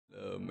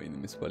My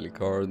name is Malik.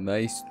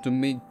 Nice to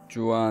meet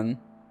you, Juan.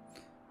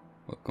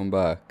 Welcome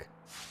back.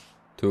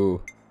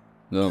 2.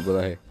 No,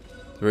 but I...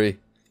 3.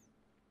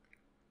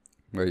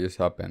 What just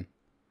happened?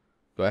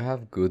 Do I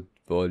have good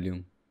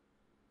volume?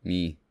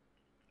 Me.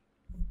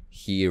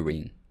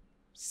 Hearing.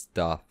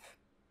 Stuff.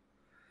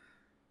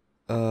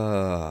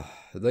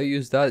 Did I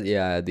use that?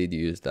 Yeah, I did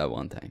use that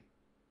one time.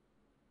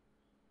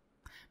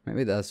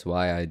 Maybe that's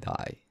why I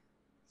die.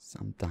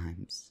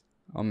 Sometimes.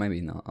 Or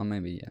maybe not. Or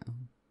maybe yeah.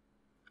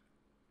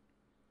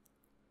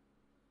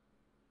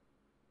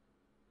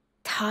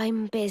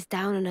 Time bears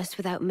down on us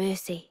without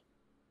mercy.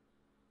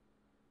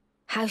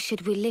 How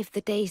should we live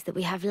the days that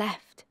we have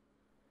left?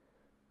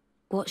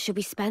 What should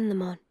we spend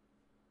them on?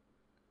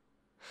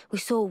 We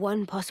saw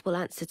one possible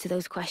answer to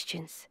those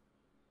questions.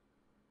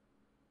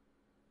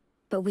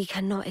 But we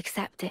cannot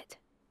accept it.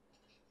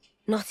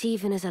 Not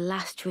even as a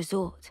last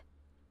resort.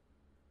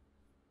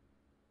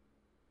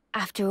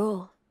 After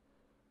all,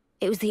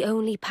 it was the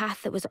only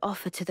path that was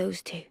offered to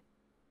those two.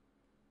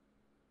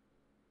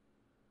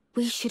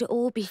 We should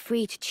all be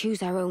free to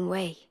choose our own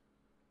way.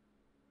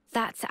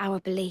 That's our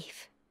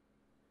belief.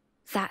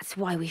 That's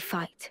why we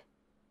fight.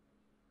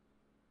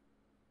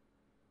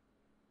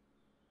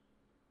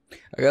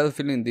 I got a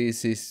feeling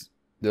this is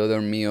the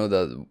other Mio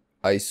that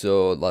I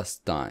saw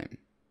last time.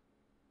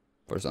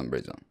 For some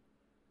reason.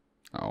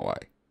 I don't know why.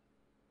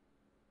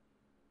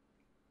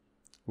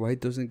 Why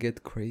it doesn't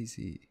get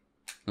crazy?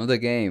 Not the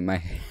game,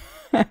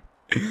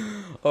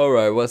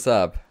 Alright, what's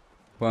up?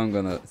 What I'm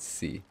gonna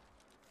see.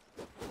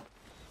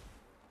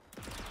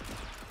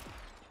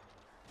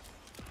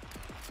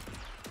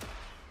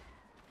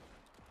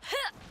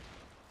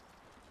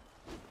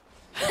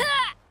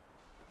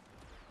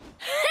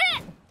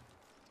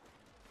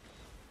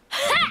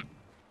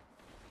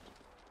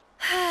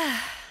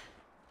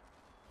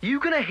 You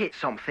gonna hit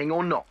something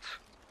or not?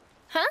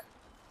 Huh?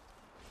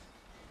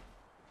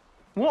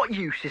 What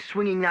use is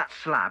swinging that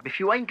slab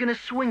if you ain't gonna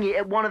swing it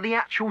at one of the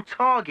actual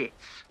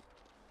targets?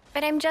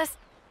 But I'm just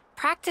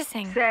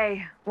practicing.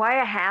 Say,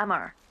 why a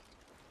hammer?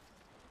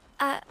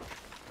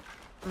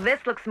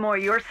 This looks more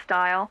your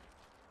style.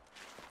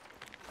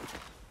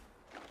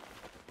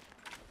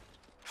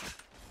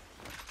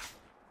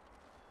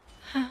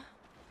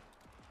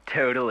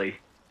 Totally.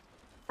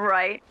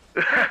 Right.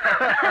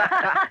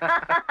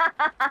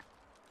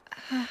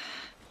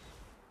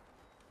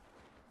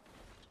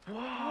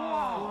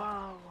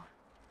 Whoa.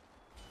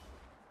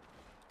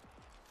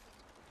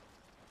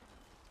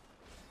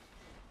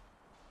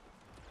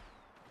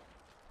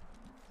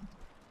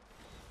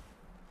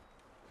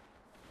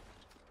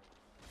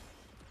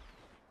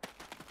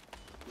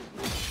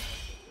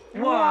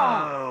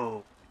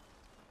 Whoa.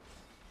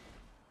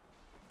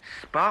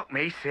 Spark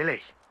me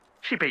silly.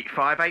 She beat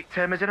 5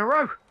 8-termers in a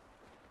row.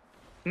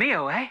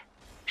 Mio, eh?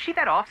 She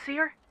that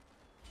off-seer?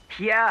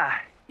 Yeah,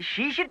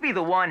 she should be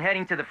the one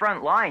heading to the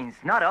front lines,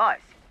 not us.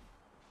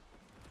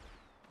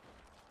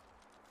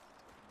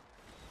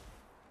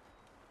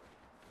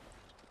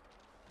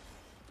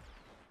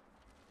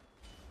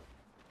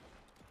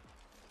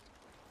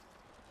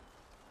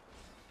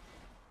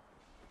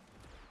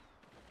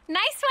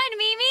 Nice one,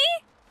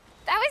 Mimi!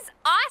 That was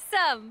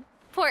awesome!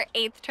 Poor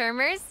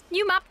 8th-termers.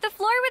 You mopped the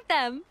floor with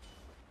them.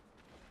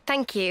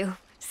 Thank you,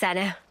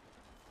 Senna.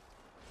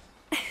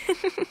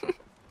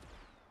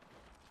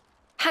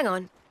 Hang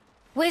on.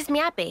 Where's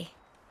Miyabi?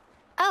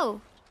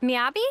 Oh,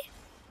 Miyabi?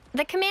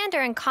 The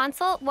commander and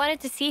console wanted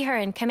to see her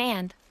in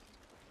command.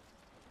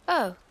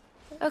 Oh,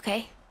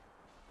 okay.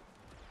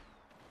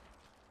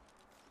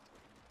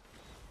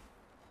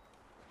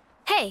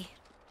 Hey,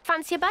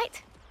 fancy a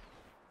bite?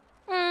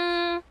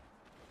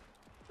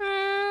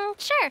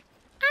 Sure.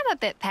 I'm a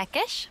bit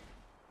peckish.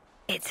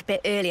 It's a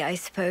bit early, I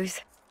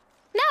suppose.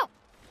 No,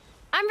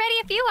 I'm ready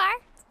if you are.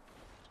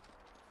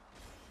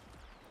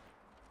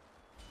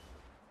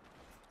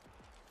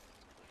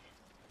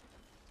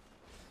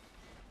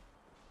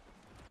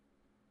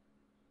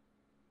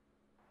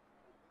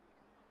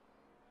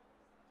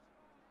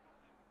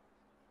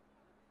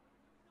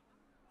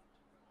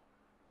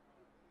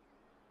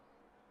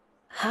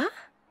 Huh?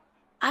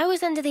 I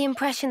was under the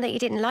impression that you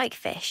didn't like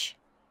fish.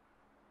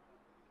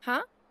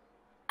 Huh?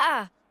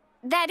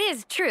 That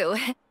is true.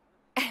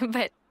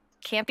 But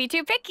can't be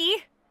too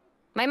picky.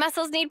 My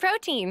muscles need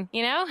protein,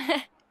 you know?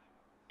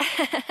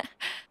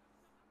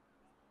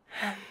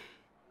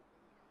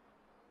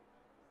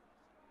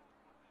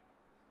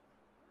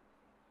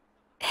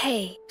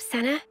 Hey,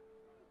 Senna.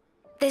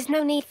 There's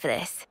no need for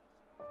this.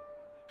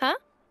 Huh?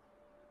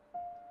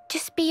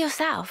 Just be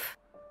yourself.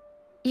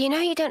 You know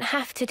you don't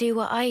have to do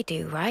what I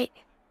do, right?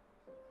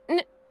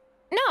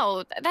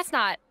 No, that's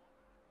not...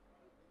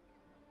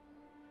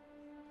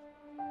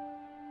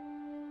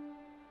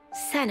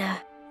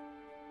 Senna.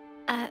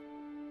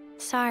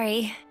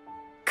 Sorry.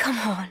 Come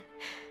on.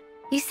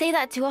 You say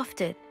that too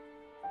often.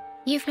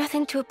 You've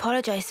nothing to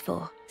apologize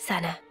for,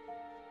 Senna.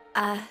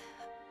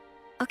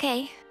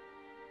 Okay.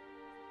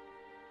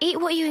 Eat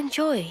what you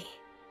enjoy.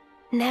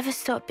 Never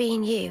stop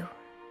being you.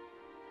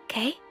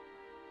 Okay?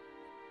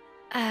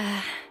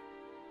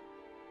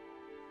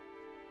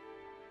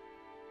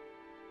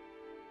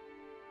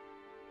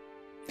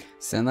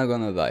 Senna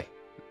gonna die.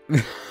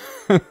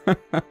 Don't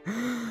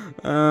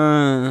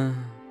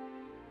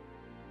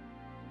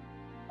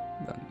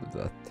do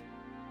that.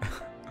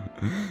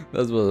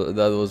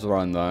 That was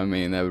random. I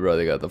mean,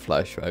 everybody got a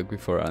flashback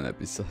before an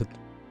episode,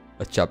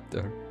 a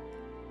chapter.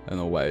 I don't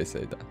know why I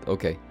say that.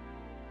 Okay,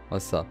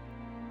 what's up?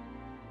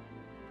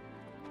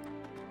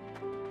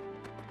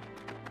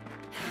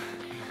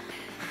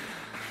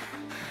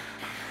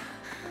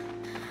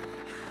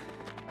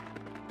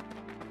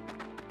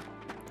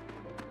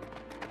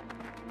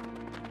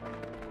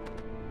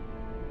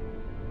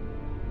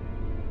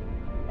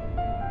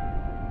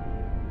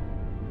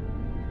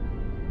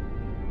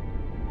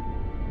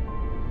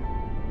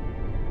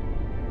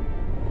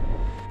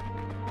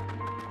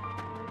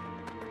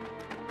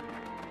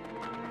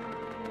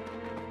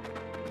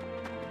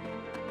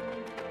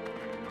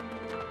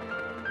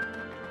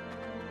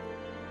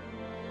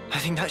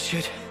 I think that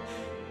should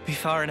be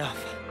far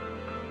enough.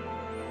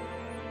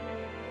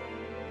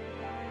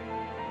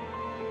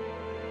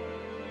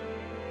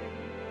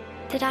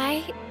 Did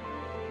I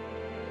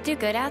do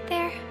good out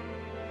there?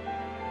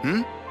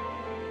 Hmm?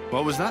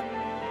 What was that?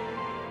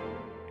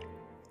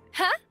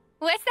 Huh?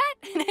 What's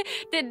that?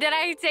 Did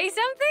I say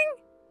something?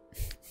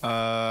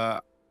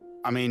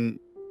 I mean,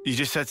 you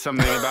just said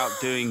something about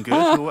doing good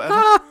or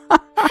whatever.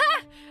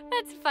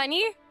 That's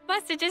funny.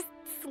 Must have just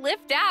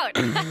slipped out.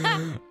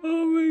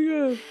 Oh my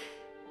god.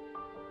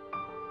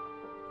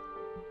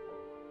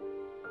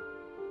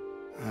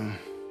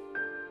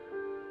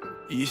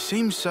 You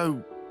seem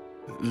so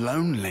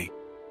lonely.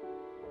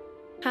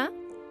 Huh?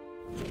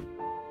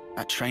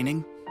 At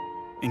training,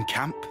 in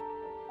camp,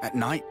 at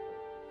night.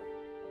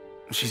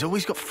 She's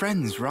always got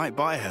friends right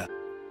by her.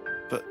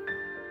 But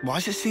why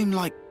does it seem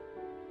like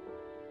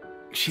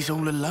she's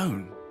all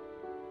alone?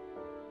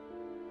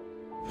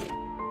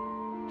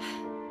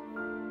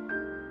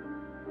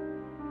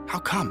 How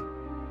come?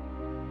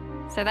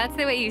 So that's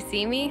the way you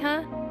see me,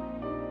 huh?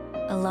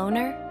 A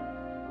loner?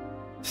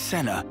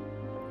 Senna.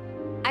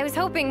 I was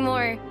hoping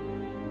more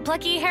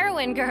plucky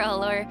heroine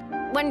girl or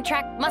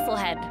one-track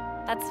musclehead.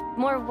 That's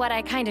more what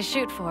I kind of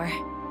shoot for.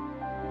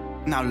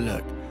 Now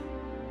look.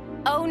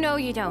 Oh, no,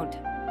 you don't.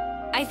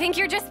 I think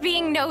you're just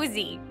being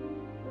nosy.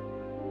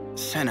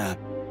 Senna,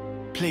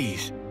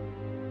 please.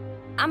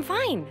 I'm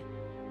fine.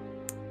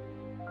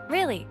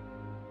 Really.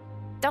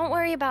 Don't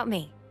worry about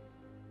me.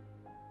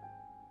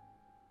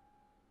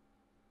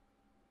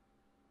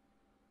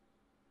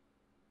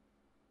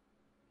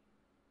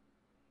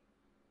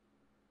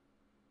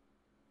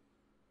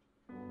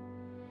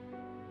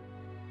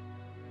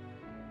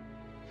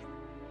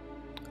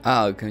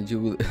 Ah, can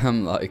you?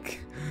 I'm like,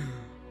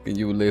 can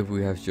you believe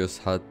we have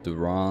just had to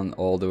run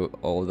all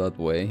that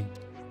way?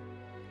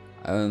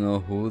 I don't know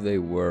who they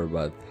were,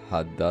 but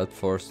had that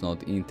force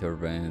not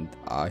intervened,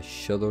 I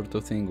shudder to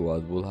think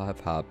what would have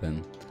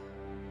happened.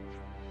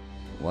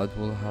 What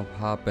would have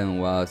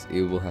happened was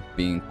it would have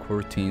been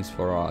curtains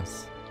for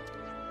us.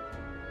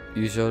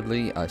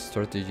 Usually, a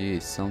strategy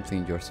is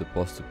something you're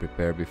supposed to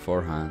prepare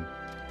beforehand.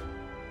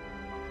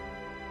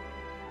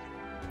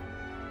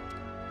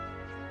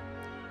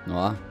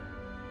 Noah?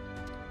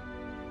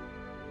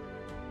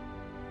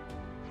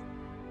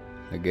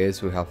 I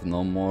guess we have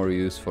no more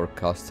use for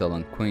Castle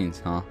and Queens,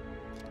 huh?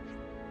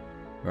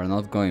 We're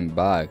not going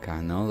back,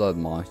 I know that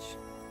much.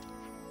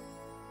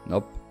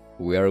 Nope,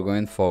 we are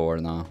going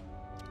forward now.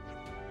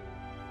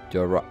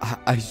 You're right.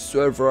 I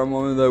swear for a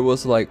moment I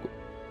was like,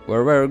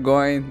 where we're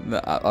going?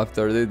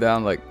 After they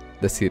down, like,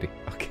 the city.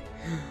 Okay.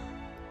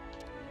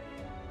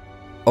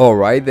 Oh,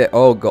 right there.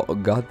 Oh,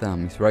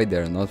 goddamn, it's right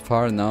there. Not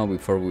far now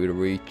before we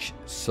reach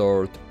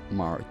Sword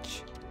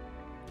March.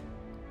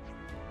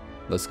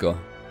 Let's go.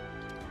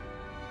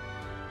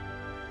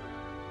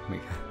 Oh my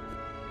god.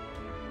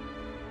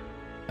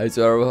 I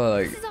swear,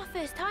 like. This is our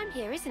first time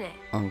here, isn't it?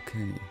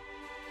 Okay.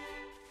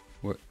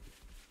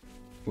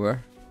 Where?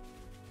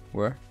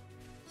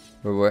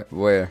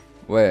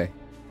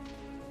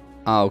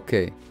 Ah,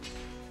 okay.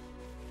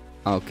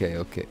 Okay.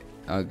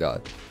 Oh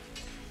god.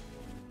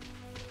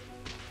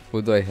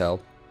 Who do I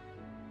help?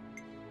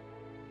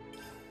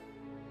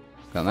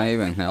 Can I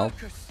even help?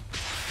 Stay on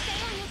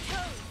your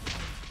toes.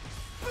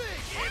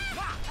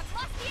 I've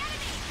lost the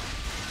enemy.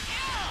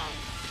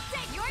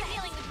 You're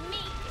dealing with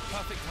me.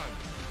 Perfect time.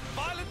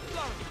 Violent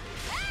blow.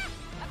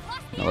 I've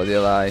lost the Nobody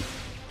lie.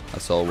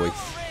 As always.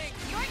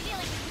 You're dealing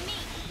with me.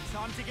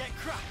 Time to get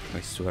cracking.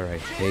 I swear I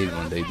hate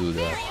when they do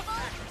that.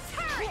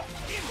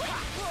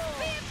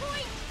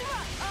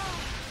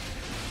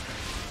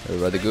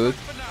 Everybody good?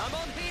 I'm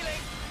on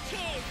healing.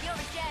 Cheers, you're a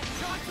gem.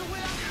 Try to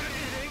win.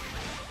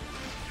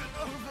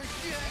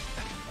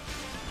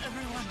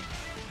 Everyone.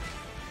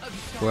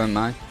 Who am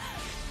I?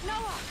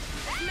 Noah,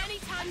 as many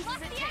times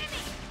as it takes.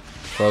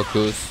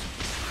 Focus.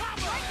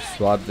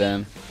 Swap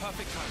them.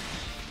 Perfect time.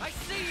 I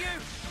see you.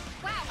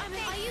 Wow, are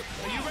you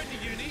Are you ready,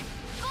 Uni?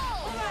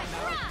 Alright,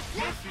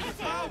 let's hit it.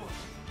 Power.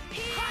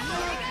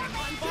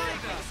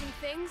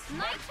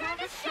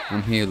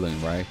 I'm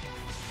healing, right?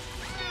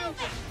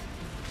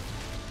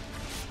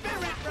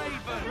 Spirit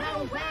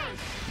Raven.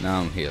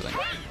 Now I'm healing.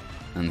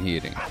 And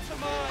healing.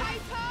 Atomized.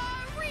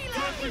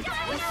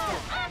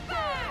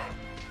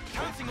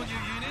 Counting on you,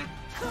 Uni.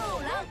 Cool,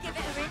 I'll give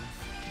it a rinse.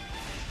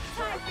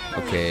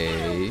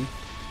 Okay.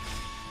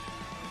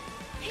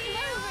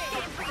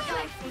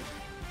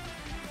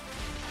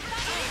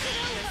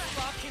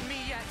 Sparking me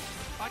yet.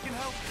 I can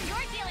help you.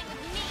 You're dealing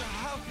with me.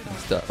 How can I?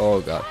 What's that? Oh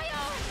god.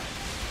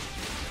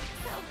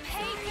 So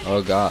patient.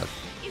 Oh god.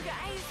 You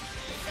guys.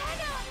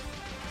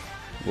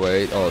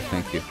 Wait. Oh,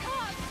 thank you.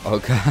 Oh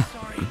god.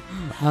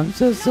 I'm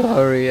so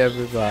sorry,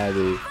 everybody.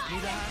 Need a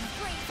hand?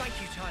 Thank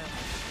you, child.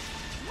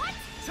 What?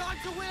 Time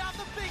to wheel out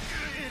the big.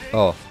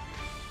 Oh.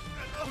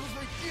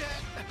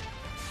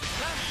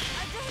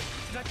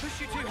 Did I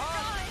push you too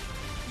hard?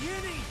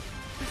 Uni,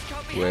 this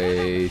can't be.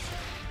 Wait.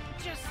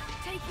 Just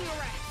taking a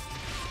rest.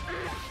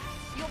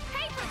 You'll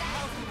pay for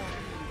that.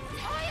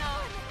 Tie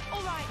on.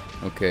 All right.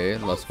 Okay,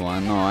 last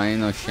one. No, I ain't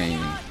no shaming.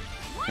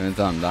 Even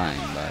though I'm dying,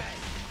 but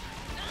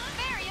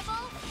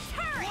Variable.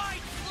 Turret.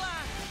 White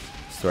flag.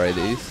 let's try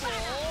this. Wide.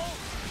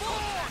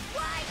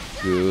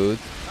 Good.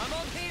 I'm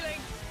on healing.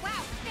 Wow.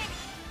 Fix.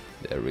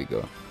 There we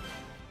go.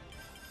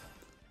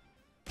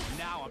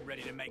 Now I'm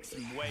ready to make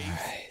some waves.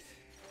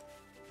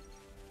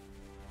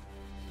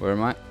 Where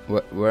am I?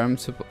 Where I'm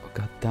supposed? Oh,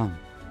 god damn.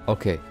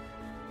 Okay.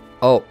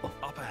 Oh.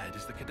 Up ahead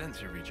is the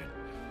Cadencia region.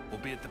 We'll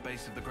be at the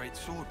base of the Great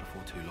Sword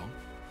before too long.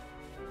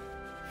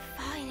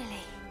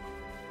 Finally.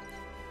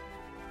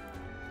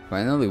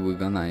 Finally, we're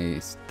gonna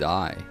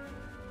die.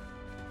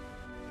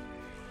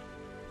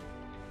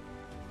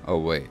 Oh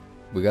wait,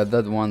 we got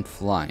that one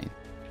flying.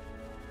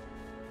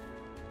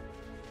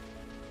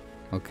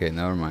 Okay,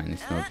 never mind.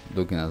 It's not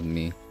looking at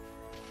me.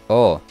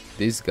 Oh,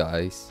 these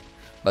guys.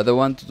 But I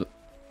want to.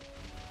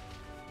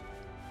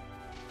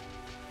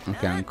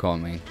 Okay, I'm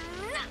coming.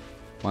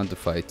 Want to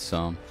fight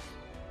some.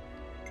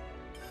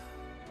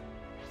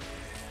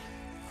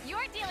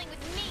 You're dealing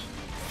with me.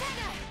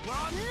 Senna.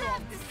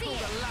 Love to see it.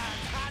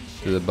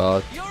 To the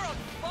bot, You're on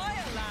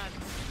fire,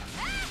 Lance.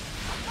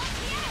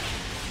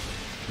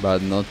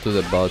 but not to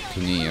the bot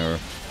too near.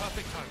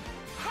 Perfect time.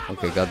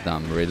 Okay,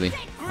 goddamn, really?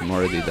 I'm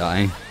already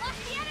dying. Lock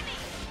the enemy.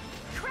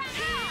 Crack it.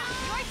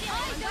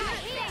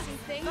 You're dealing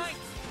with things. Thanks.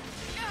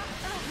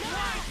 I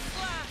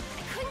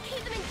couldn't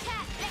keep them in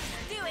check. Let's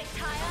do it,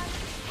 Tyler.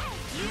 Hey,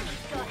 you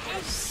go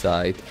ahead.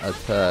 Side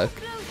attack,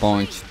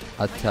 punched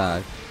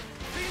attack.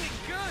 Feeling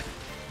good.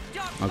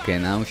 Okay,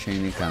 now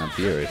Shiny can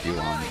appear if you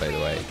want, by the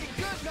way.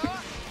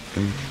 I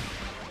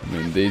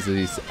mean, this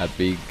is a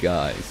big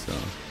guy, so.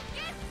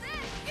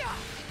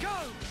 Go.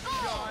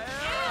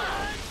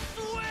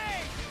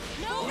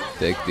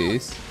 Take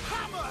this.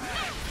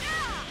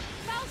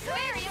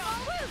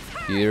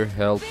 Here,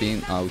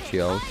 helping. Ouchie,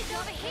 ouch.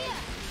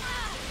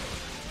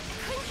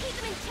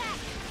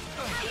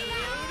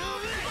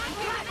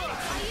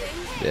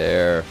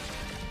 There.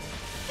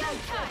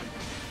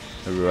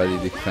 Everybody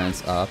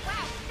defense up.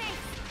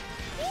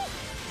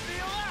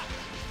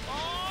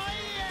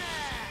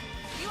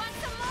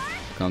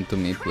 Come to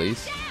me,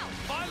 please.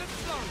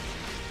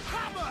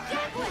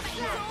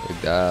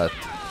 Take that.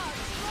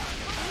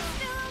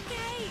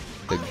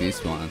 Take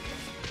this one.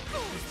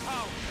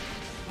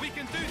 We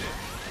can do this.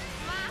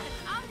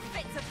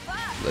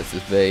 Let's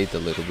just wait a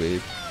little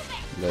bit.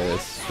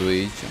 Let's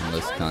switch and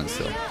let's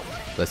cancel.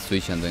 Let's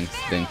switch and then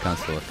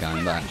cancel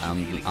again.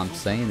 I'm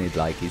saying it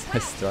like it's a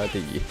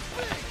strategy.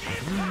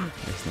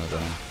 It's not a.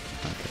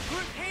 Okay.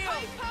 Group heal.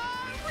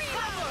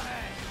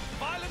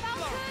 Violent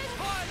blow.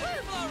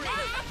 Violent flurry.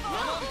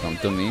 Come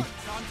to me.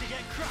 Time to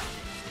get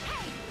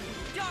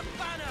crushed. Dark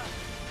banner.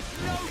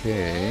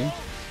 Okay.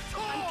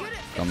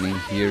 Coming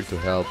here to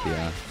help,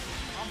 yeah.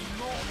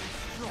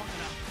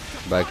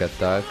 Back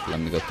attack. Let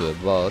me go to the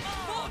bot.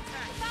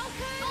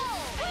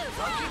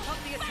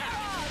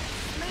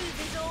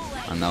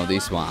 And now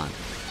this one.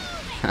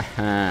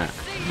 I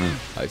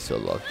so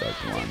love that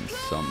one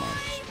so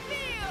much.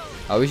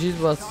 I wish it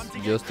was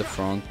just the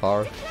front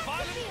part.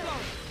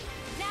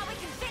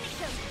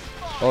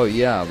 Oh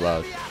yeah,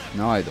 but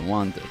no, I don't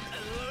want it.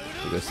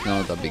 Because it's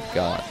not a big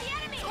god.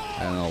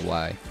 I don't know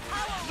why.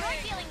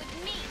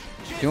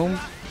 Jump.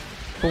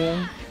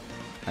 Boom.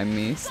 I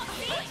missed.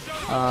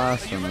 Ah,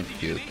 so not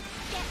cute.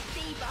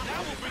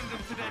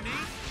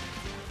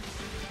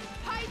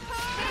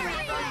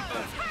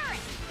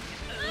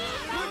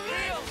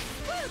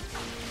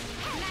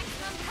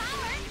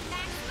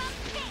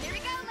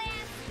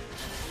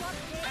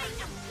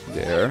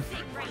 There.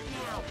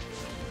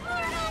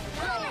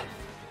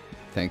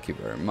 Thank you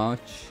very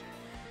much.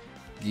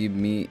 Give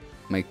me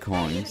my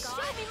coins.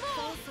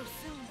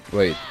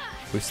 Wait,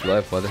 who's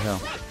left? What the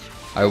hell?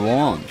 I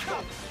won!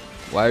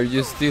 Why are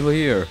you still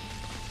here?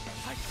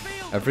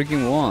 I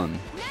freaking won!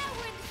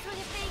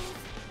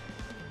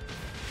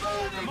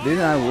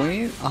 Didn't I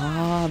win?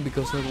 Ah,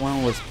 because that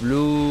one was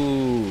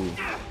blue!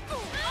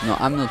 No,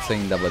 I'm not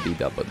saying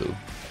dabba-dee-dabba-doo.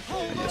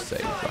 I just say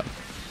it, but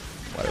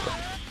whatever.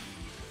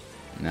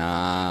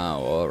 Now,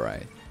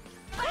 alright.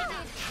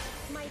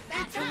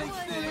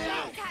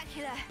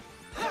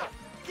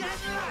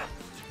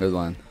 Good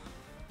one.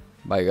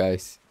 Bye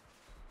guys.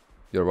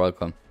 You're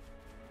welcome.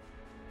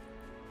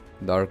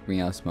 Dark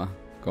miasma,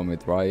 coming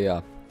right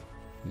up.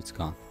 It's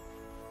gone.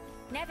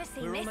 Never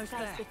seen We're this almost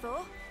place there.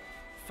 before.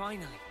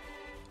 Finally.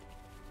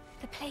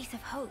 The place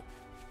of hope.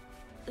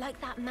 Like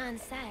that man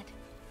said.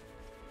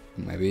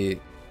 Maybe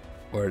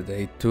where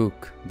they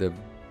took the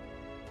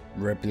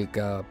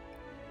replica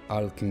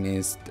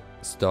alchemist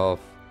stuff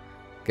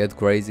get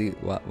crazy.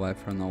 Why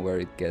from nowhere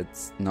it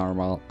gets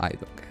normal? I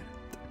don't get it.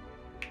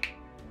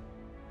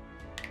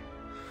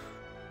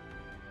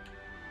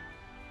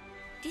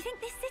 Do you think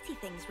this city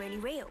thing's really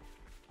real?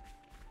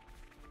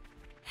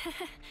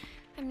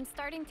 I'm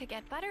starting to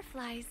get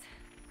butterflies.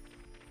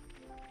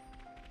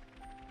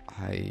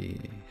 I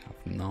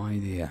have no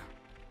idea.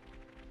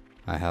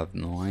 I have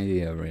no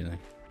idea really.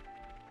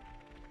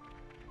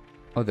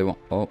 Oh, they want.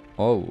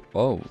 Oh,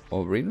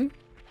 really?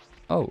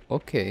 Oh,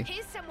 okay.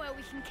 Here's somewhere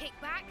we can kick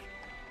back.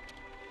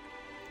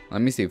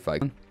 Let me see if I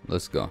can.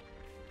 Let's go.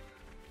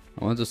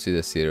 I want to see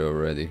the city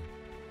already.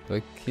 Do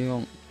I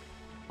kill?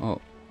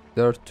 Oh,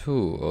 there are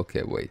two.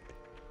 Okay, wait.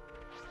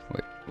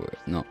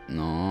 No.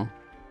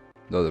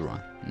 The other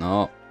one.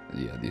 No.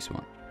 Yeah, this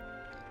one.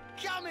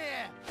 Come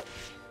here!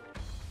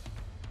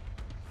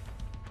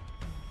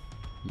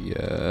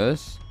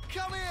 Yes.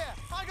 Come here!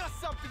 I got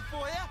something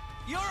for you!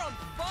 You're on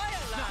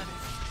fire, lad!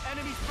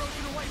 Enemy's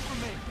broken away from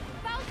me.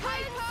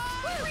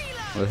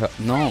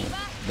 No.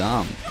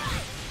 Damn.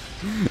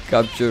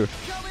 Capture.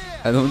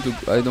 I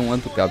don't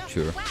want to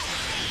capture.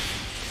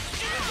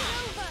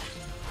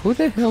 Who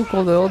the hell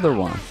called the other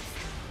one?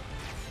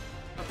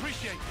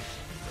 Appreciate it.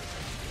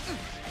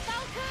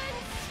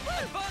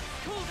 Advanced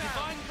cooldown.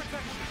 Divine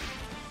protection.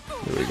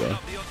 There we go.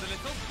 The odds a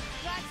little.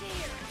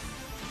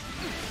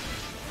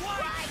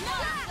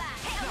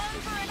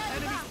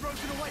 Enemy's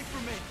broken away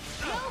from me.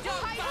 Come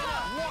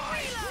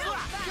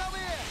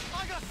here!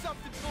 I got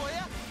something for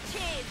you!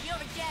 Cheers, you're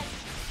a gent.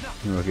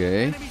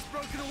 Okay. Enemy's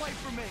broken away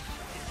from me.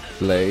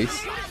 Place.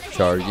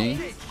 Charging.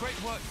 Great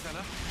work,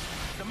 Senna.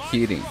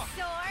 Hitting. Sword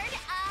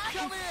up.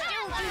 Come here!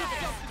 I got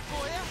something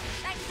for you!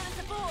 Thanks for the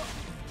support.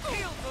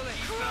 Feel for it,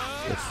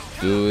 sir. Let's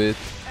do it.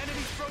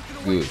 Enemy's broken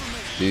away Good.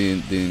 from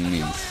me. Didn't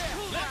miss. I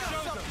got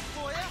something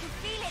for you!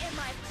 Feel it in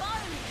my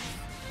bones.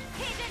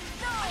 Hidden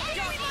sword.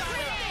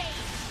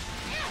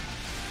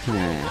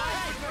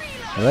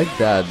 I like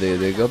that.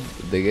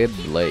 They get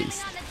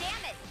blazed.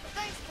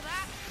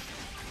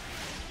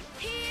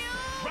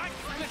 Right,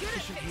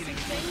 efficient healing.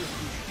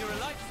 You're a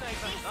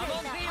lifesaver. I'm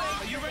on here.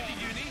 Are you ready,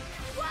 Uni?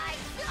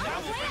 Now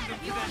we'll bring them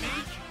to their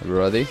knees.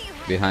 Ready?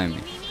 Behind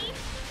me.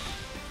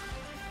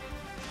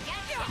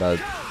 But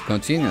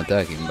continue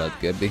attacking, but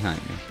get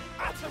behind me.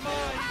 I'm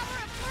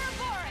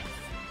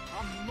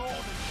more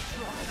than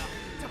strong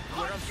enough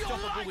to We're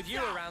unstoppable with you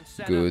around,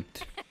 Senna. Good.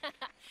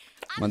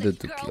 Wanted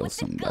to kill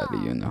somebody,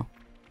 you know.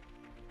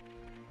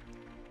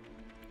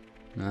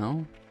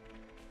 Now?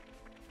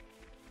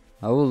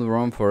 I will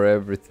run for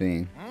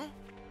everything.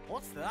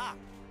 What's that?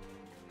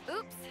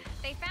 Oops,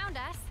 they found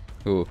us.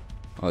 Who?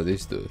 Oh,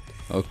 this dude.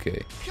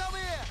 Okay. Come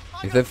here!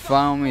 I If got they something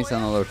found me, it's for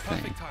you. another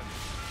thing. Perfect timing.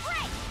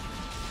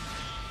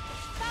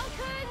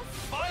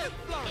 Fire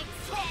flow.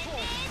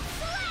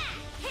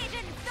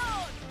 Hidden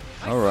sword.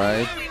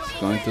 Alright, it's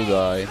going to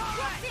die.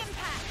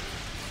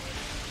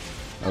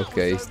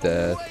 Okay, it's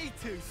dead. Way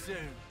too soon.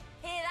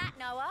 Hear that,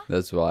 Noah?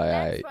 That's why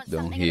I Let's run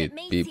don't something hit that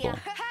means people. you.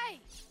 Hey,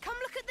 come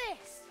look at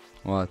this.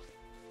 What?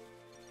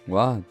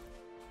 What?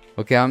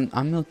 Okay,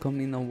 I'm not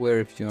coming nowhere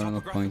if you're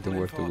not pointing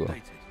where to Topographical go.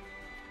 info updated.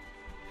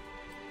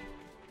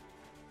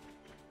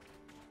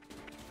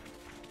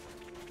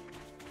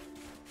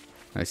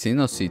 I see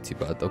no city,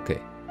 but okay.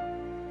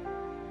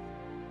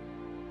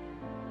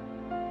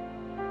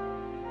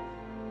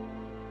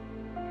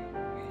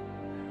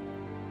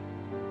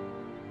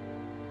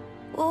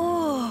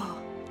 Oh,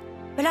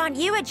 but aren't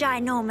you a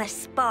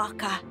ginormous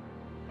sparker?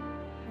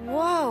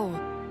 Whoa,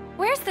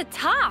 where's the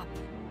top?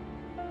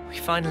 We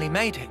finally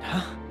made it,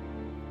 huh?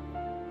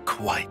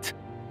 Quite.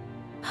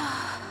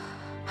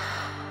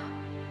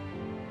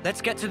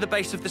 Let's get to the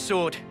base of the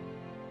sword.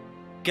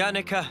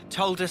 Guernica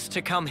told us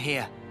to come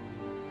here.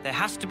 There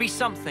has to be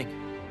something.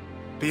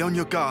 Be on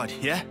your guard,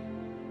 yeah?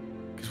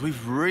 Because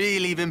we've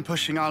really been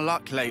pushing our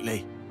luck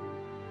lately.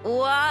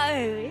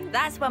 Whoa,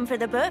 that's one for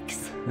the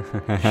books.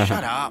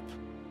 Shut up.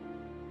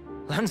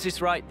 Lance is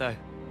right, though.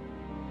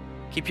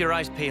 Keep your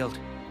eyes peeled.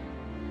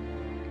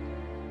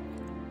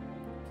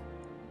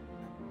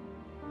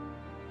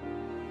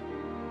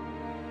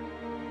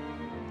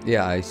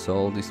 Yeah, I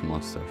saw these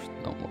monsters.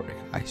 Don't worry,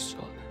 I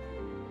saw them.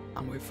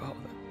 And we found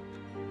them.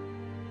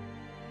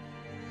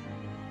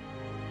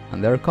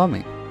 And they're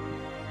coming.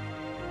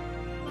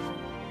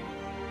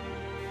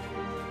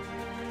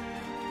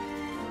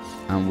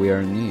 And we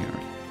are near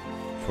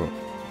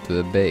to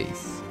the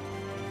base.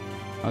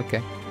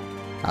 Okay,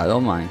 I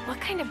don't mind. What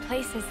kind of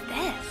place is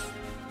this?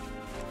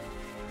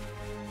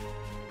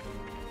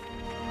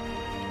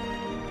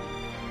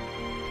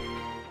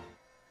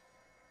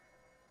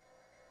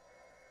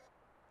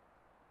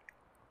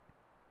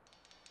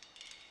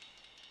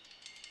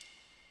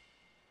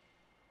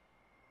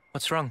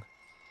 What's wrong?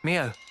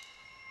 Mio?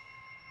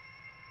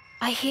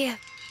 I hear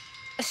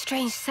a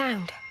strange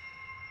sound.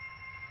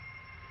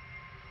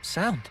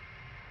 Sound?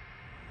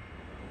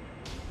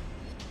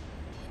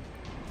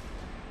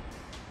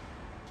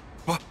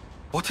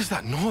 What is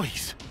that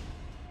noise?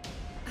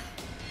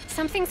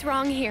 Something's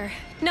wrong here.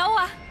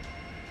 Noah!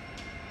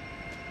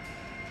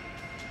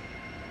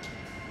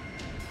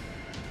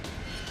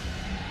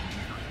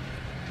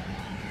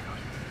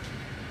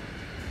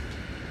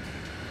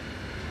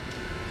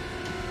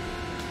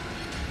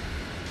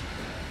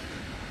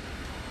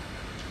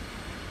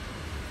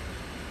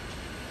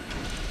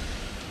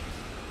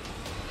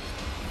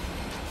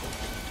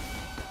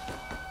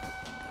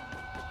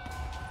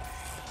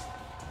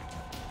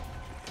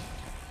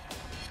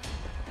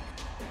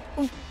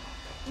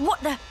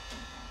 What the?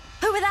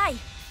 Who are they?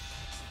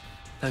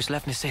 Those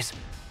Levnesses.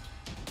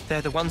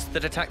 They're the ones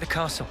that attacked the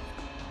castle.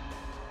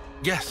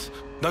 Yes,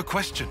 no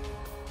question.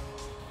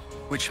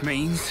 Which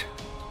means...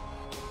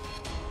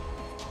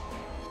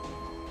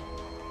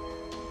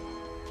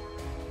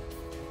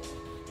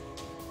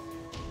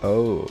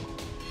 Oh.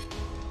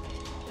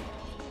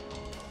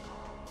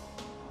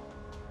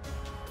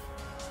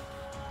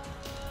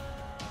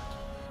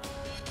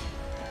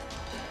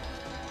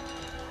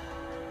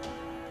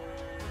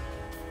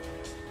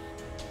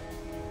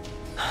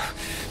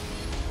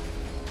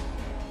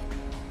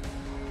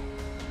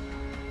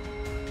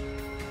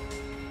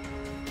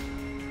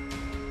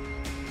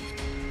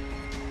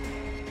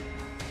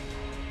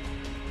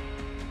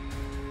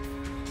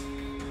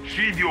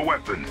 Sheathe your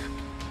weapons.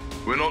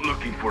 We're not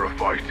looking for a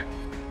fight.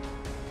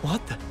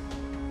 What the?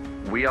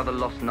 We are the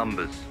Lost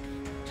Numbers,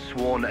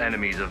 sworn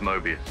enemies of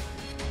Mobius.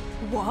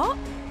 What?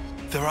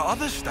 There are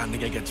others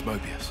standing against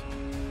Mobius.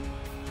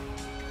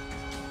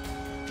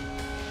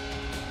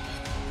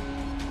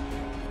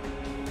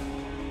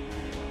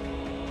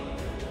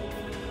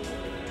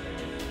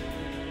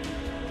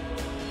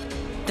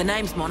 The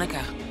name's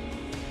Monica.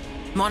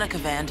 Monica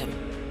Vandam.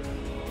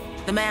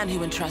 The man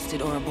who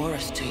entrusted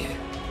Ouroboros to you.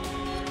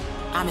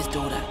 I'm his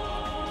daughter.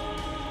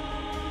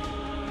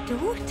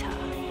 Daughter?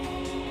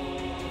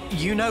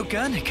 You know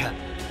Guernica?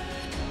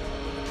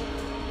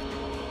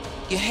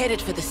 You're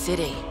headed for the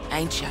city,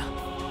 ain't ya?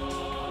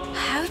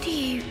 How do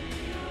you...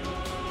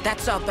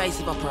 That's our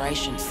base of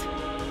operations.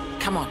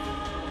 Come on.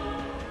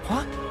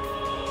 What?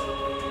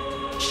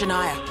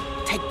 Shania,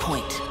 take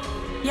point.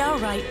 Yeah, all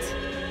right.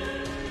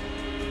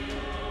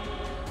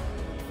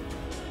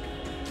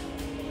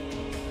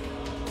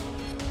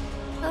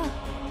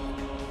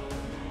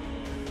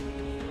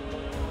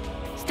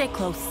 Stay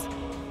close.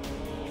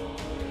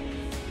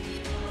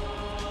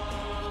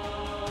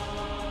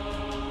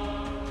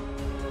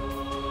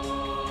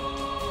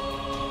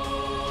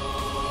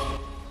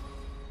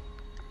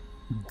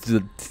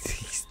 His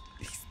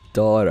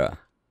daughter.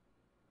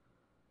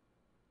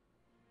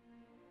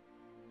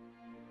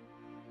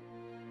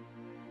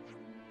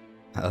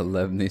 A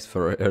Lebanese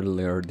for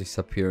earlier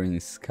disappearing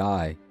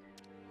sky.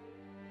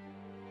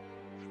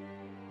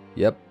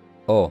 Yep.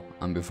 Oh,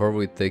 and before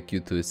we take you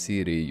to the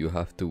city, you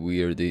have to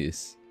wear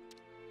this.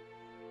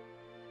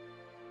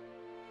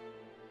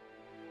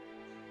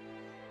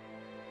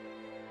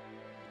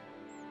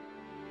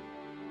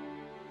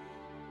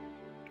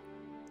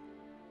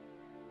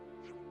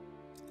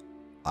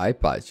 Eye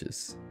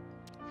patches.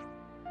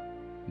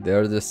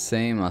 They're the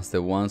same as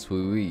the ones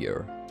we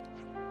wear.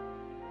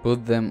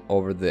 Put them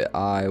over the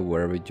eye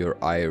wherever your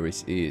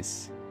iris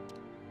is.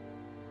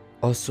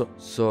 Oh,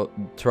 so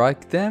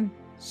track them?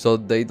 So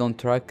they don't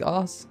track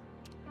us?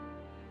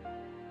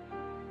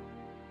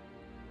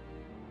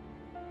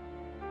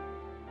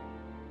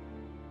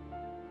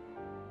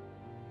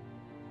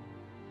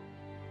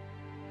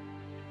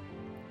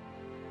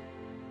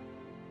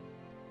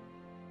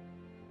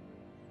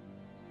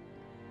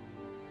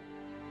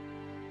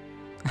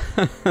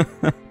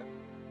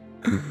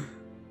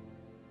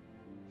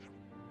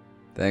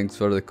 Thanks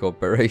for the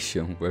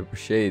cooperation, we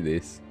appreciate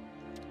this.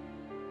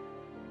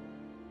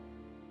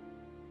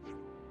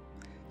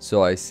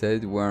 So I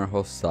said we're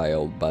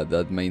hostile, but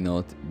that may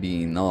not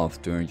be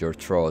enough to earn your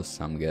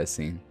trust, I'm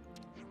guessing.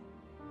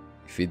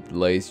 If it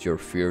lays your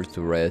fears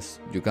to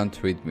rest, you can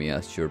treat me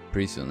as your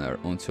prisoner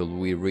until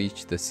we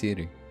reach the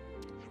city.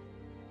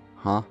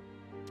 Huh?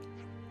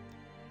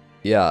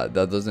 Yeah,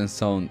 that doesn't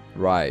sound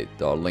right,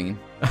 darling.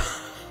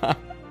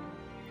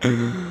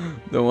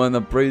 Don't want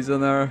a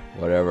prisoner?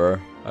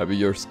 Whatever, I'll be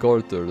your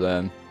escorter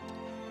then.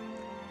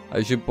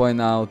 I should point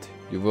out,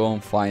 you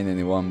won't find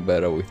anyone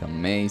better with a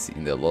mace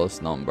in the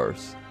Lost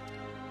Numbers.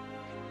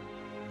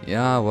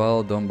 Yeah,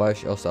 well, don't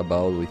bash us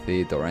about with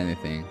it or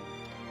anything.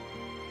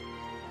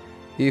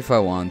 If I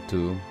want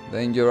to,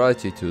 then your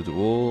attitude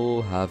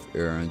will have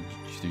earned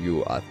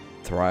you a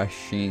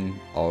thrashing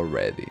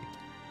already.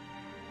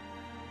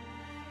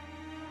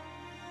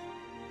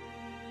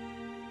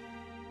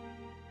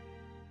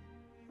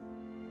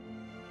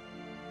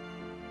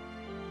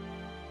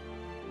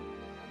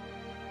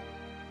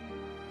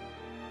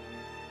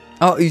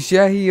 Oh, is she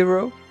a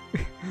hero?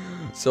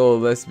 So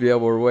let's be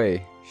our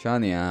way.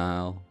 Shani,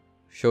 I'll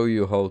show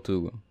you how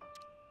to.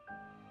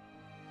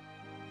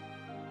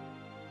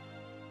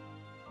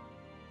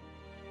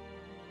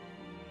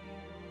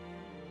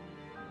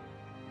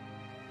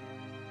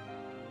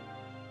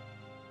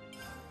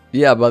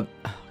 Yeah, but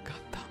oh,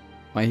 God damn,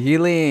 my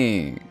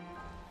healing.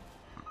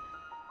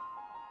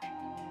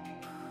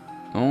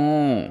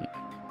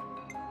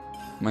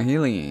 My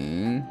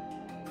healing.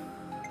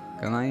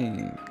 Can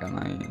I?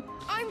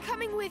 I'm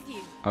coming with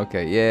you.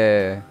 Okay,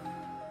 yeah.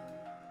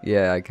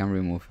 Yeah, I can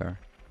remove her.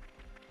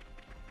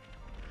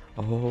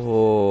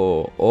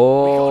 Oh.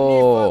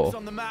 Oh.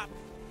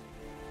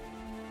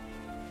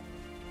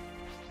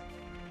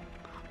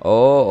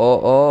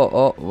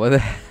 What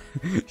the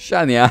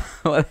Shania,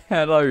 what the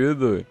hell are you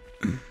doing?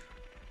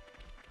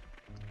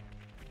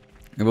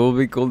 It would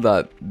be cool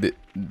that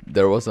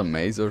there was a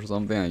maze or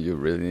something and you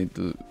really need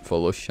to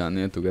follow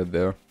Shania to get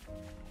there.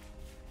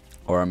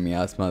 Or a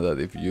miasma that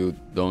if you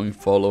don't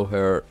follow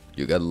her,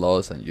 you get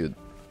lost and you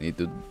need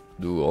to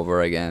do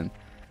over again.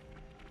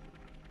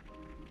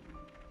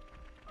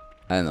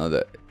 I know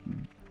that.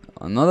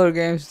 Another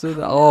games to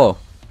the. Oh,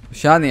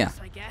 Shania.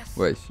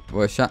 Wait,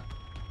 Shania?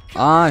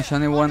 Ah,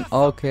 Shania won.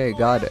 Okay,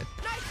 got it.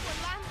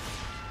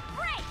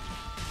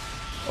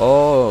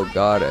 Oh,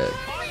 got it.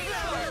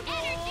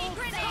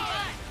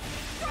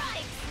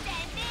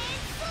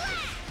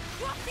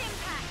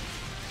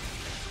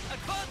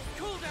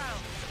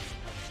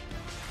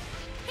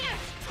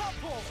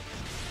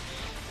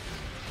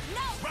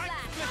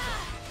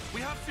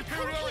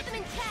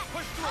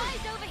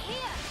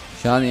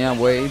 Shania,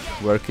 wait,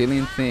 we're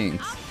killing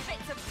things.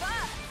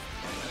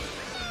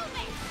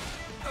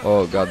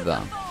 Oh,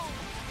 goddamn.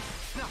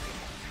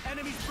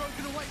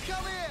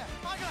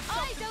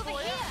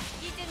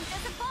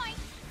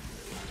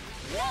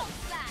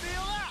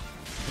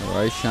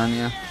 Alright,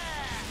 Shania.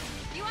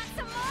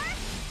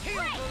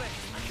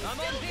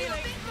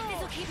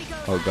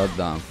 Oh,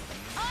 goddamn.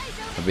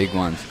 A big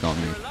one's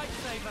coming.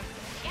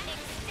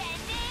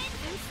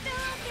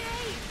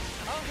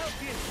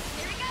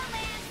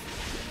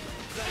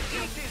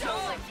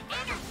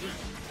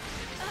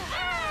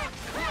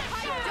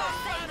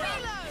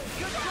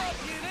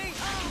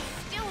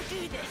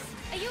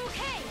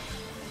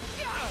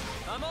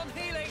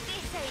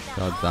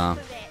 God damn.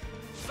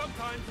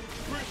 Sometimes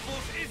brute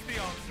force is the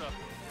answer.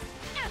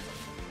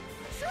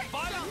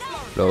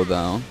 Slow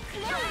down.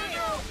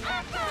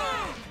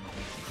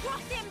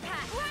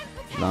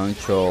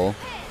 Launch all.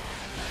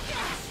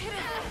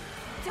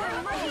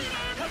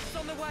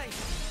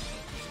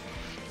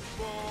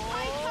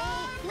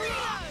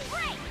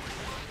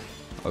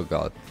 Oh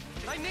god.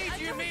 I need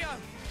you, Mio.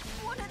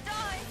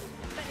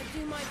 Better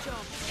do my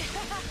job.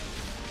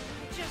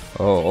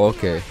 Oh,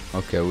 okay.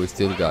 Okay, we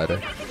still got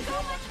it.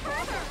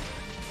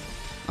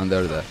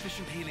 Under there.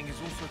 Efficient healing is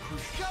also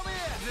crucial. Come here.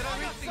 Did I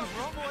read things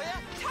wrong?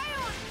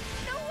 Tail!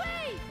 No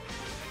way!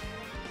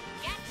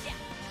 Gotcha.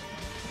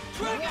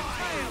 Dragon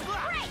tail.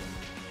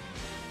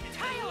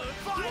 Tail!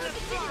 Violent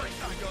forest.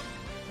 I got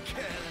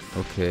careless.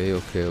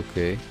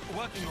 Okay.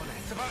 Working on it.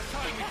 It's about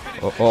time we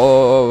finish.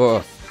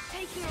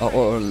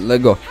 Oh, let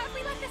go.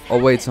 Oh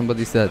wait,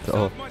 somebody's dead.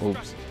 Oh,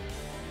 oops.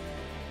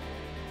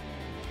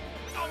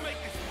 I'll make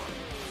this one.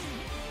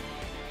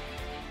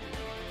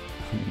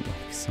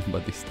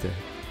 Somebody's dead.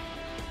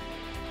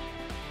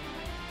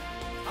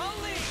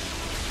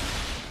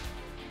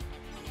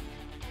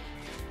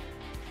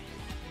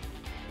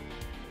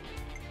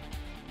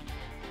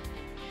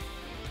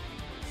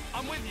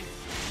 I'm with you.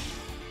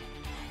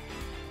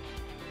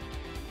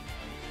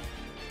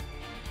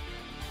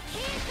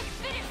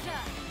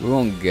 We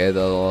won't get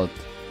a lot.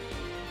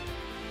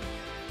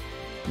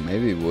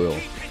 Maybe we'll.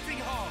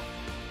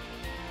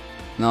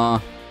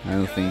 No, I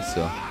don't think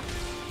so.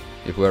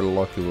 If we're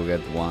lucky, we'll get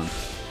one.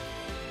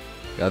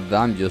 God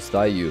damn, just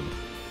die you.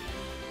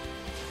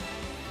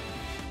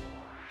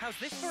 How's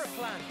this for a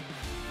plan?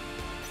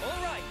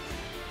 All right.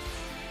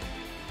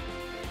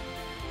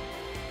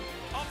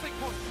 I'll take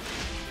point.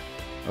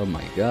 Oh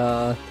my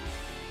god.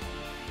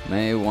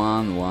 May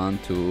 1,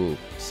 2,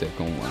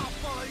 second one.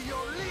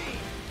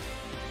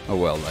 Oh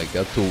well, I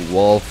got two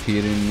wolf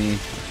hitting me.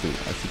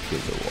 I should kill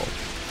the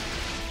wolf.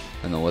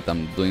 I know what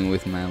I'm doing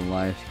with my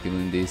life,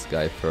 killing this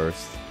guy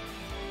first.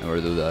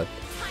 Never do that.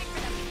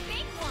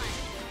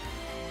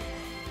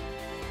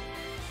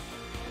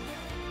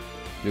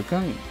 You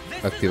can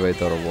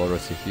activate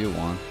Ouroboros if you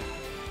want.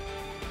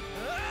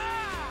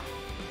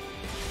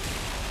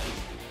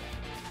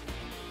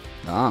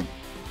 Damn.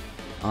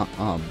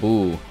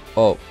 Boo.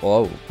 Oh,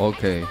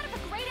 okay.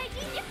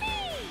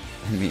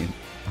 I mean,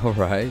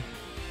 alright.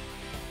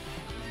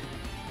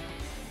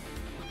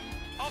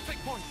 I'll take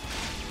point.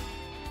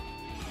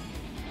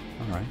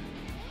 Alright.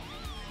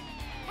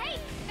 Hey,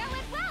 that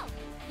went well.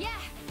 Yeah,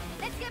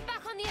 let's get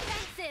back on the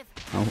offensive.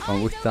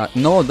 I'm with that.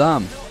 No,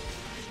 damn.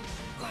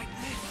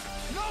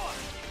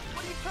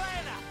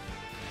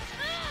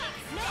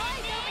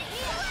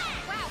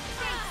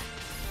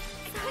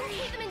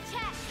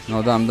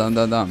 No,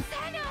 damn.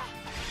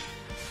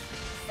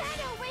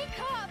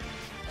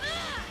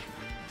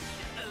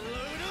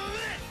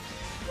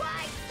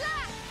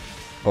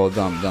 Oh,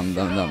 damn. Oh, damn.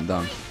 Oh,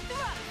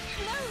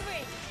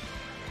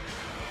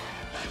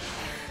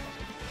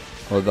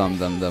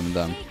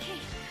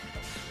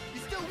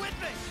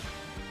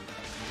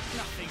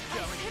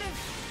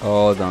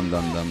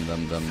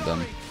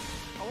 damn.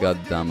 God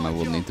damn, I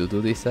will need to do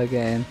this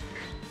again.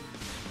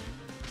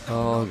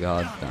 Oh,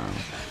 god damn.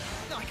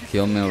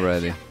 Kill me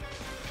already.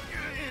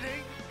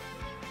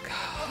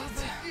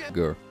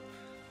 girl.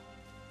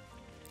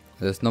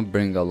 Let's not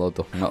bring a lot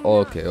of. No,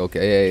 okay,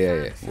 okay,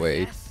 yeah.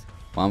 Wait,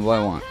 one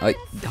by one. I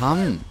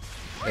damn.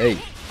 Hey,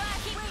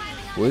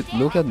 wait,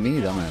 look at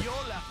me, damn it.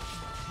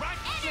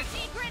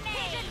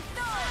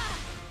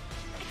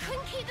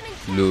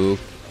 Look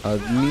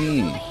at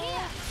me.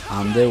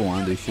 I'm the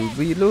one that should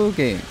be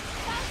looking.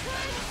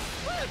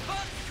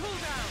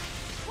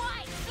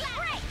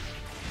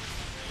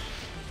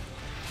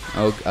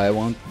 Okay, I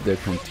want the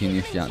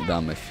continuous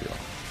damage shield.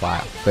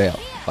 Wow, fail,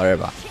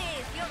 whatever.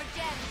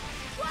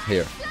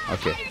 Here,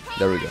 okay,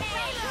 there we go.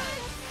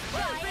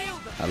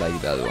 I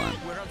like that one.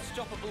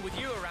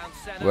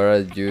 Where are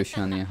you,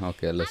 Shania?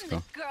 Okay, let's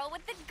go.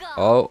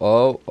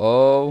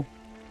 Oh.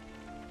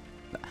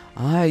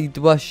 Ah, it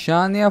was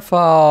Shania's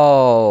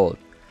fault.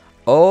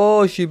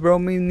 Oh, she brought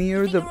me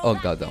near the. Oh,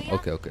 goddamn.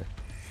 Okay.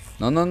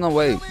 No,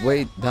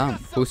 wait, damn.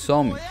 Who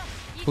saw me?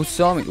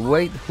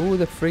 Wait, who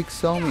the freak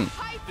saw me?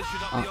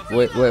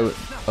 Wait.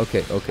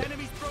 Okay.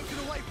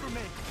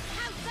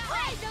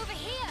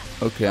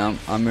 Okay,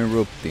 I'm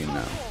erupting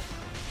now.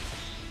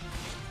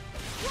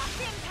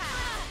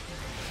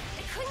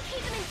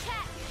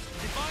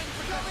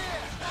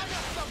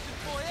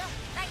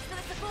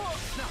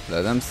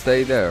 Let them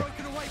stay there,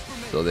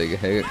 so they get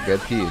hit.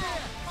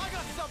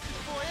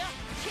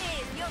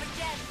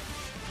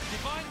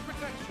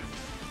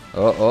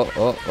 Oh,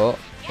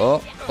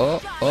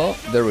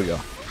 there we go.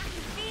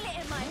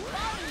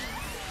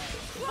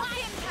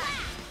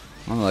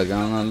 Oh, like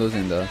I'm not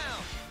losing that.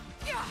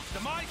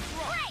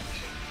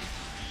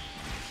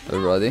 Are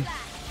you ready?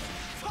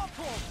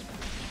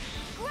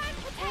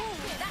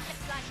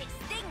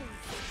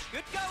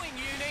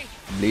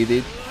 Bleed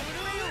it.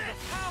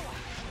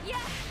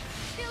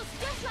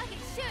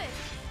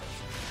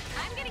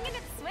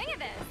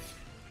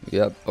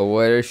 Yep,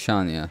 where is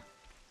Shania?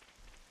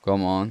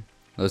 Come on,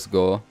 let's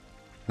go.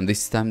 And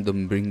this time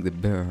don't bring the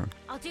bear.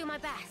 I'll do my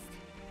best.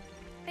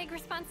 Big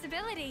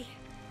responsibility.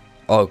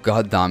 Oh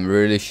goddamn,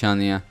 really,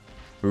 Shania?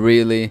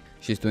 Really?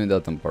 She's doing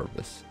that on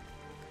purpose.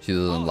 She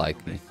doesn't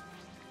like me.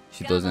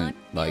 She doesn't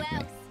like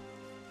me.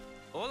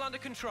 All under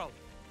control.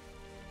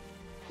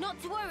 Not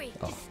to worry.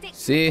 Oh. Just stick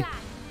See? to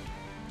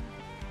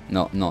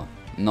the plan.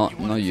 No,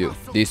 not you.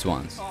 These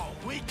ones.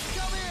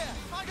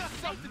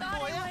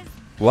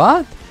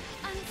 What?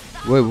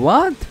 Wait,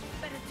 what?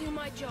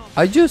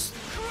 I just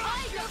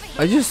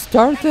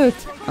started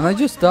and I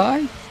just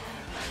died.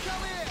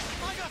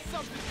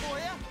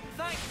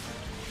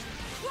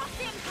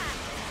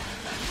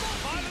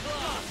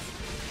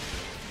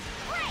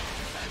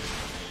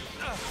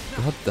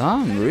 God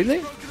damn,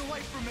 really?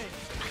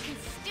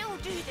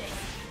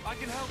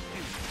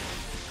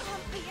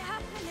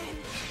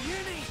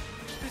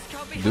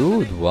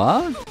 Dude,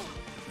 what?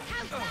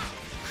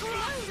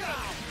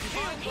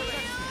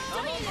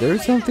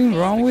 There's something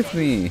wrong with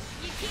me.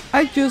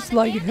 I just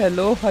like,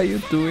 hello, how you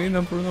doing?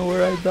 And from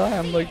nowhere I die.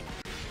 I'm like,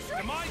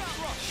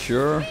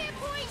 sure.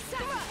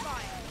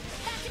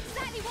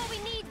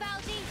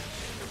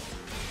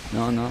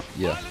 No,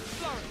 yeah.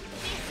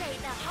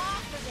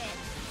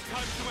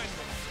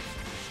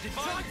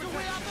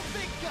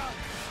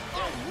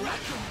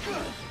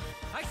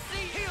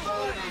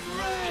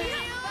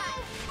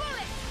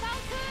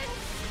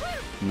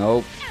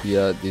 Nope,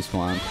 yeah, this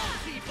one.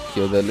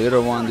 Kill the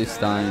little one this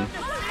time.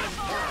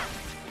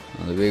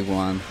 And the big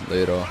one,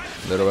 little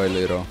by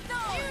little.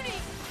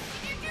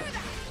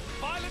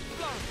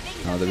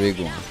 Now the big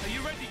one.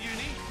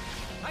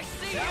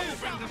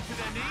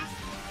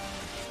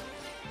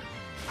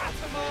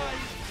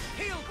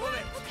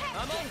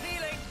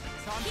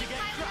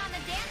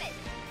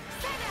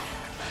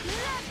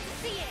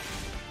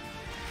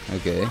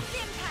 Okay.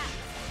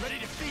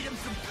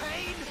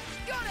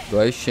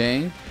 Do I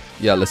chain?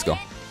 Yeah, let's go.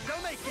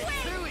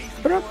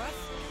 Bro.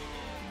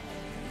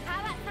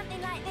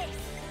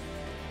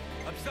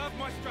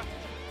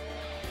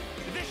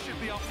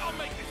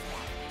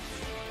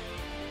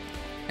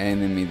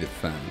 Enemy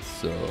defense,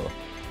 so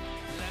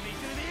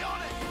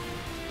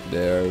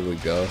there we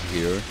go.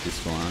 Here,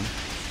 this one.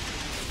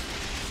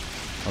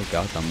 Oh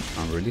god,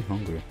 I'm really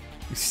hungry.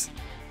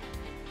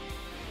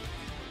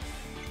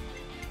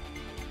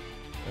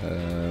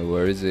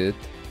 Where is it?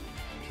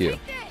 Here.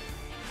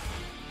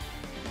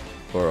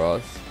 For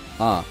us.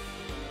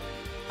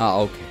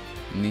 Okay.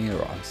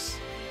 Near us.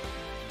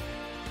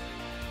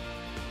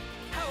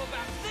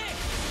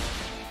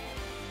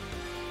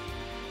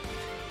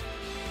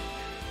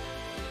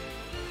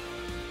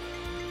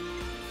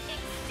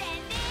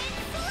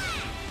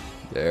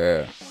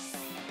 There.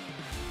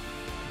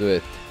 Do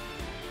it.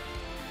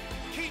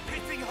 Keep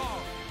hitting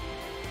hard.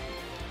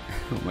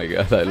 Oh my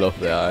god, I love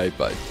the eye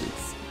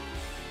patches.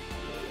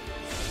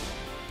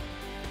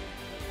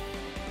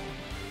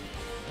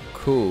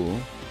 Cool.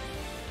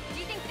 Do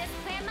you think this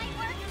plan might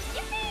work?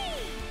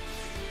 Yippee!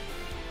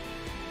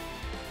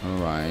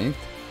 Alright.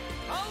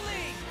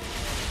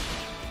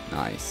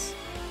 Nice.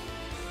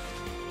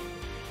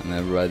 And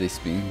everybody's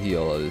being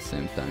healed at the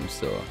same time,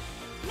 so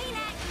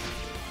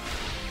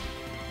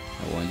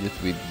I want you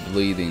to be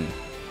bleeding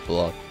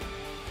blood.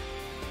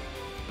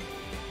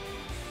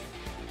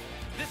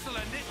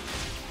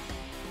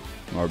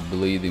 More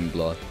bleeding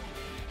blood.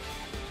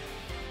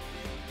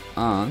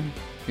 And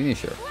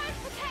finish her.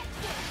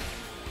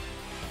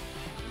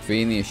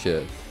 Finish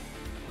it.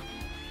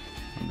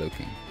 I'm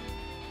looking.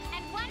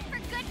 And one for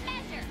good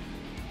measure.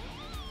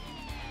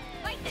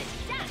 Like this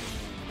dust.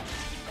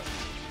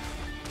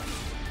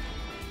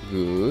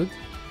 Good.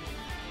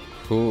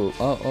 Cool.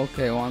 Oh,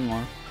 okay, one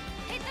more.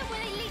 Hit them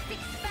where they least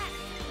expect.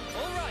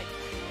 All right.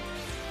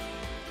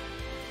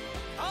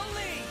 I'll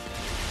lead.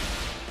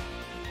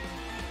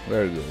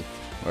 Very good.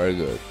 Very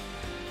good.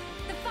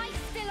 The fight's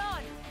still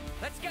on.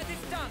 Let's get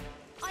this done.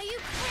 Are you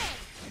quick?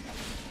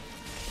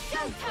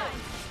 Showtime.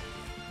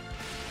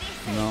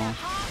 No,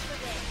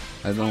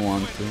 I don't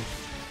want to.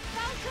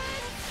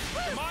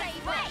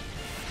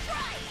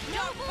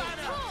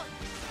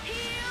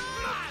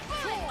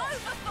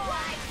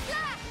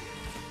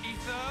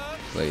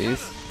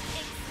 Please.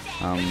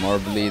 More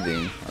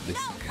bleeding. Oh, this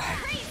guy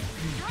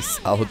is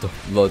out of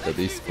blood at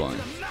this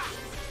point.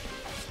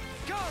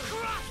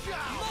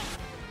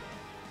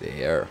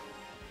 There.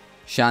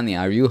 Shani,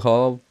 are you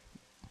whole?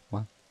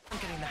 What?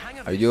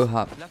 Are you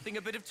happy? Nothing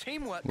a bit of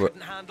teamwork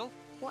couldn't handle.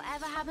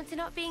 Whatever happened to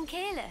not being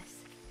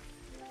careless?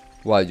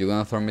 What, you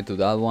gonna throw me to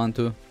that one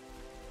too?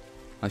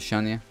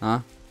 Shania?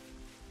 Huh?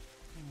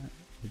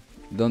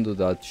 Don't do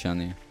that,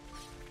 Shania.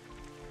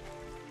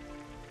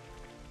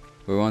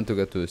 We want to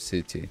get to the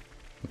city.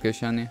 Okay,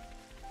 Shania?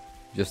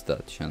 Just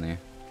that, Shania.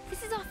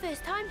 This is our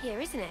first time here,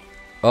 isn't it?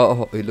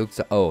 Oh, it looks...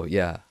 Oh,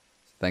 yeah.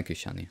 Thank you,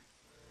 Shania.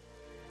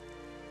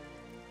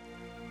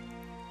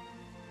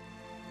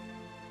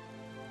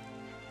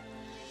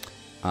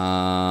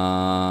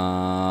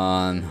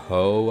 And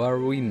how are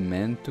we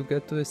meant to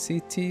get to the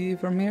city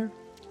from here?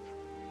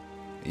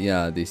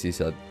 Yeah, this is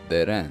a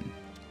dead end.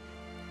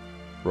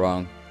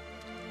 Wrong.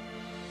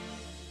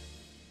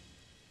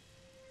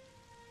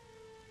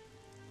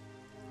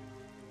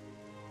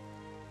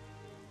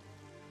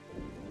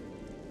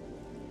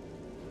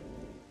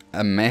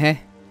 A meh?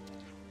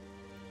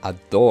 A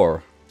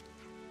door.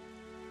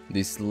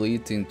 This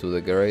leads into the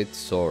Great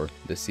Sword.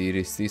 The city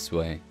is this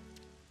way.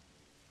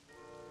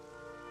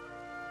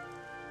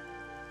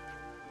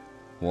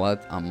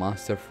 What a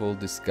masterful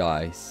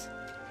disguise.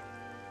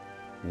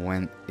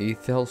 When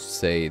Ethel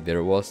said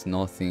there was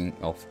nothing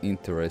of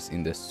interest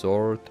in the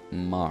Sword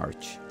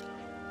March,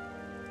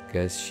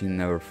 guess she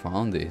never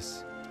found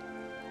this.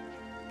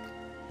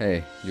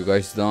 Hey, you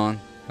guys done?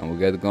 Can we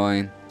get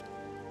going?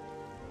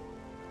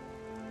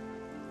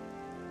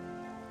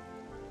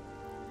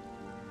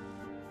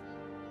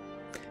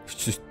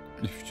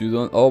 If you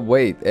don't... Oh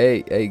wait,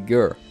 hey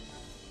girl.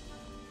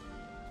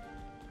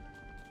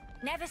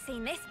 Never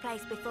seen this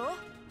place before.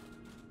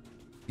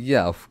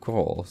 Yeah, of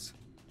course.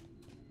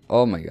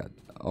 Oh my god,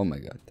 oh my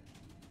god.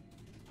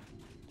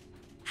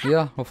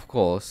 Yeah, of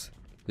course.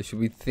 There should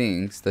be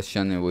things that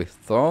Shania will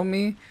throw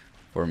me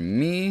for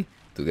me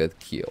to get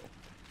killed.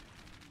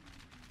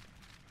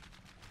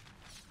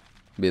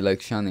 Be like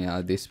Shania,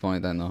 at this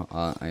point I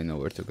know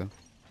where to go.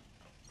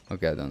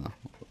 Okay, I don't know.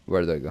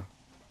 Where do I go?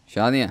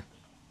 Shania!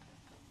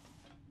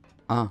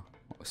 Ah,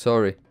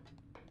 sorry.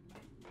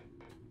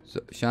 So,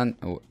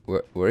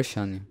 where is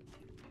Shania?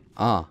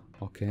 Ah,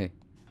 okay.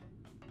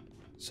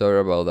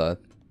 Sorry about that.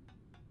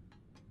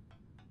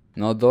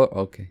 No door?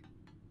 Okay.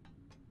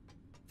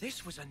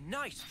 This was a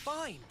nice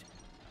find.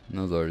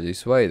 No door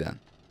this way then.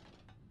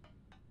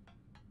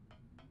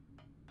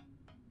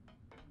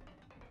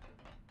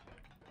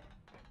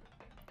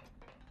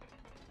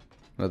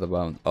 What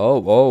about... Oh,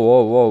 whoa,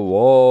 whoa, whoa,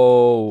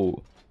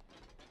 whoa!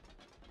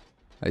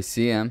 I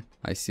see him.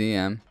 I see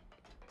him.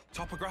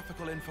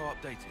 Topographical info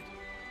updated.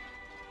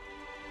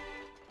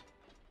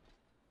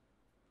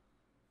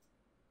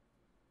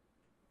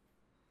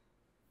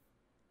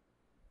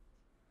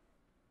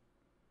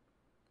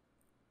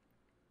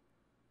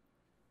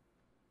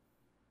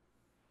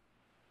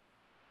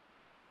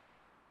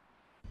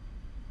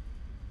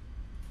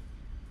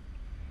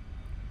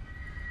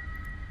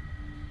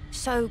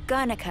 So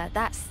Guernica,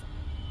 that's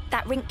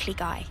that wrinkly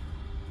guy.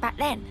 Back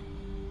then.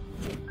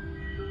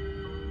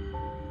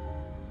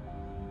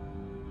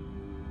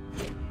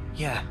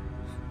 Yeah.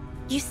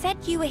 You said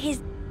you were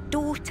his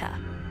daughter.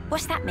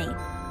 What's that mean?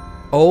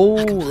 Oh,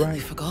 I completely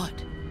forgot.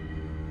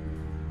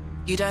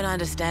 You don't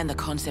understand the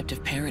concept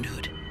of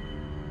parenthood.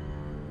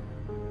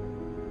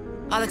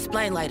 I'll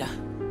explain later.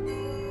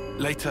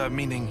 Later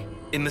meaning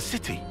in the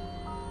city?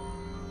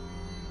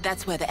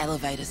 That's where the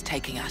elevator's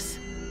taking us.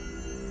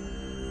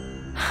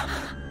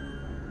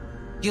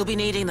 You'll be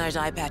needing those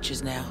eye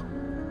patches now.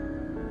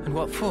 And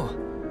what for?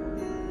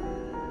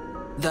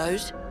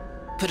 Those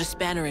put a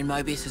spanner in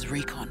Mobius's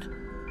recon.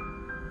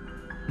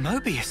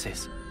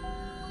 Mobius's?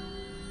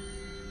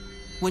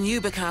 When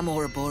you become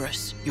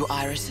Ouroboros, your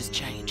irises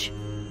change.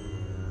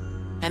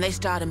 And they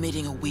start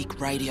emitting a weak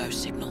radio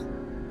signal.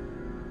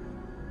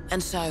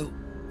 And so,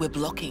 we're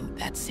blocking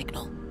that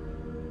signal.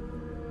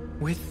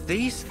 With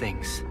these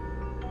things?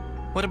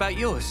 What about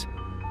yours?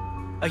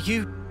 Are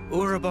you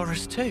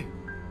Ouroboros too?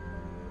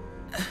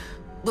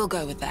 We'll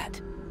go with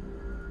that.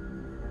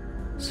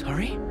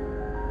 Sorry?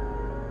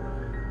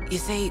 You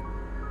see,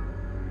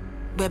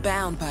 We're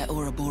bound by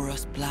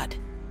Ouroboros blood.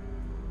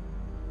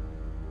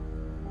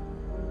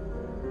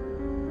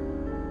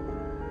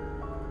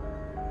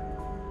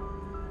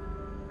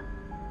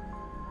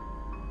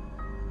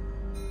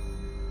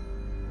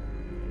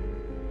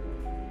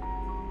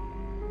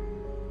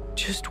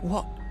 Just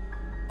what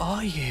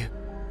are you?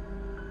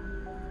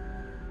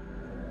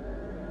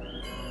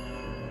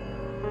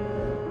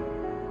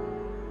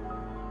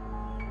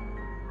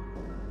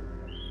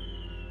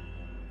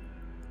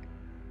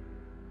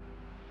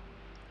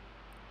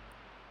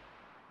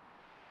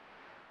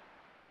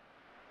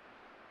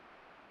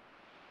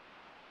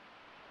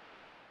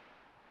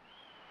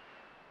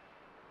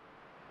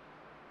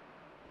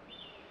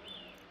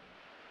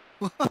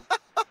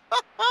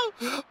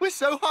 We're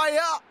so high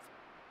up!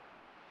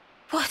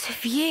 What a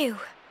view!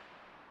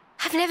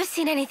 I've never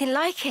seen anything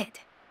like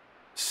it.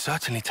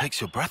 Certainly takes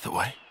your breath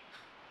away.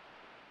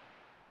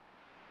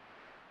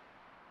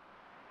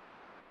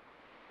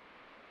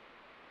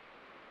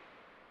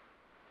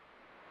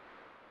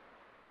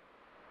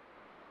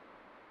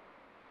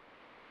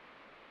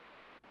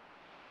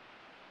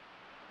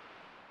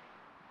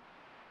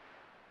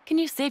 Can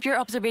you save your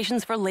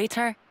observations for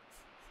later?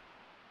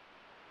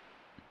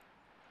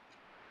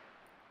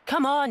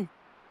 Come on!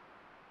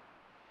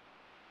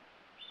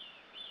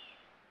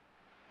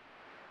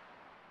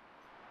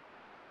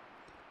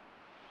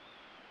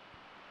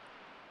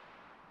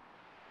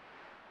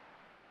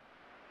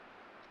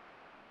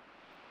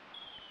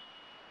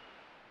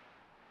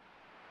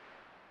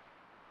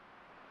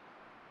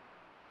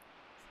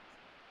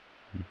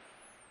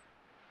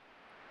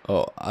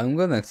 Oh, I'm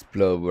gonna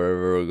explore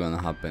whatever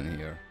gonna happen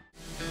here.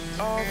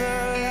 All the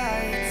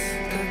lights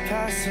they're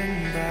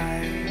passing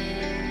by,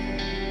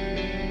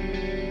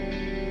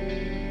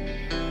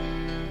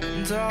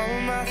 and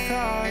all my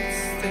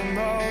thoughts they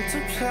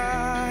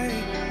multiply.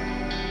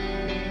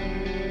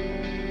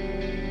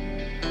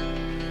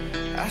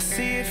 I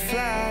see it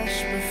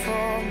flash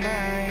before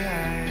my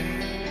eyes.